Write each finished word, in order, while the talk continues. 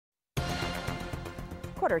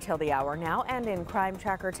Quarter till the hour now, and in Crime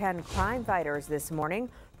Tracker 10 Crime Fighters this morning,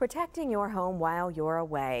 protecting your home while you're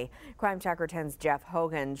away. Crime Tracker 10's Jeff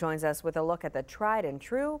Hogan joins us with a look at the tried and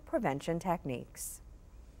true prevention techniques.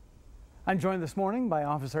 I'm joined this morning by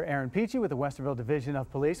Officer Aaron Peachy with the Westerville Division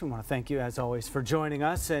of Police. We want to thank you, as always, for joining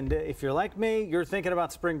us. And if you're like me, you're thinking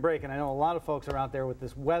about spring break, and I know a lot of folks are out there with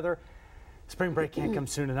this weather. Spring break can't come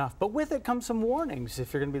soon enough, but with it comes some warnings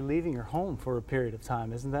if you're going to be leaving your home for a period of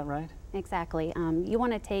time. Isn't that right? Exactly. You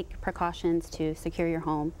want to take precautions to secure your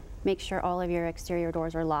home. Make sure all of your exterior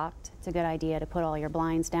doors are locked. It's a good idea to put all your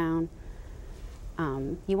blinds down.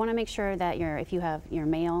 You want to make sure that if you have your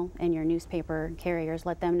mail and your newspaper carriers,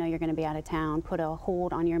 let them know you're going to be out of town. Put a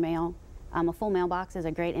hold on your mail. A full mailbox is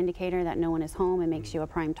a great indicator that no one is home and makes you a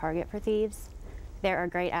prime target for thieves. There are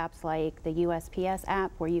great apps like the USPS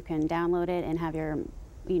app where you can download it and have your,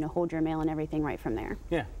 hold your mail and everything right from there.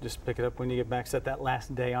 Yeah, just pick it up when you get back, set that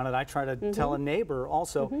last day on it. I try to tell a neighbor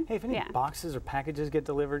also, hey, if any boxes or packages get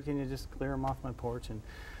delivered, can you just clear them off my porch and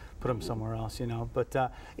put them somewhere else,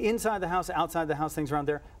 But inside the house, outside the house, things around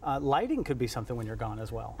there, lighting could be something when you're gone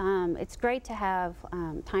as well. It's great to have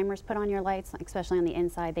timers put on your lights, especially on the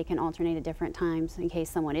inside. They can alternate at different times in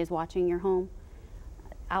case someone is watching your home.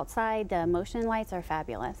 Outside, the motion lights are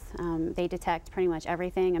fabulous. They detect pretty much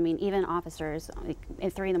everything. I mean, even officers,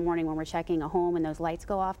 at 3 in the morning when we're checking a home and those lights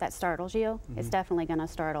go off, that startles you. It's definitely going to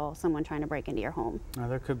startle someone trying to break into your home. Now,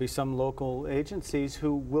 there could be some local agencies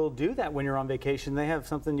who will do that when you're on vacation. They have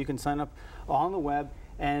something you can sign up on the web,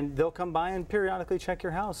 and they'll come by and periodically check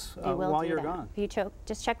your house while you're gone. If you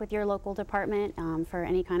just check with your local department for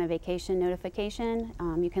any kind of vacation notification.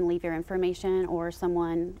 You can leave your information, or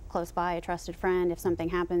someone close by, a trusted friend, if something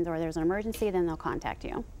happens or there's an emergency, then they'll contact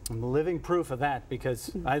you. I'm living proof of that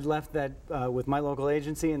because I left that with my local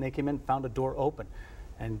agency, and they came in and found a door open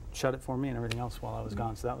and shut it for me and everything else while I was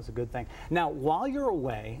gone, so that was a good thing. Now, while you're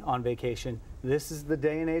away on vacation, this is the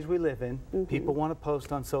day and age we live in. People want to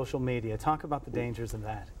post on social media. Talk about the dangers of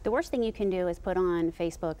that. The worst thing you can do is put on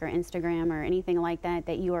Facebook or Instagram or anything like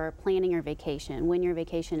that you are planning your vacation, when your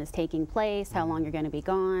vacation is taking place, how long you're going to be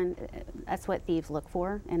gone. That's what thieves look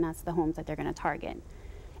for, and that's the homes that they're going to target.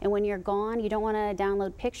 And when you're gone, you don't want to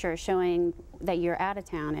download pictures showing that you're out of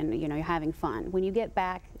town and you're having fun. When you get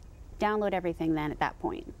back, download everything then at that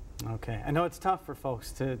point. Okay, I know it's tough for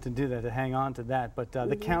folks to do that, to hang on to that, but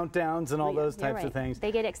the countdowns and all those types of things.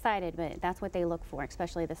 They get excited, but that's what they look for,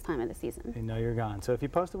 especially this time of the season. They know you're gone. So if you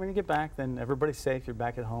post it when you get back, then everybody's safe, you're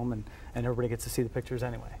back at home, and everybody gets to see the pictures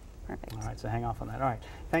anyway. Perfect. All right, so hang off on that. All right,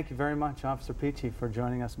 thank you very much, Officer Peachy, for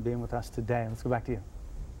joining us and being with us today. Let's go back to you.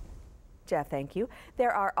 Jeff, thank you.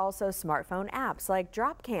 There are also smartphone apps like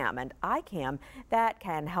DropCam and iCam that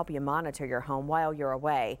can help you monitor your home while you're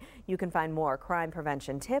away. You can find more crime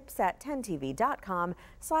prevention tips at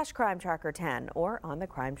 10tv.com/crimetracker10 or on the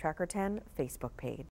Crime Tracker 10 Facebook page.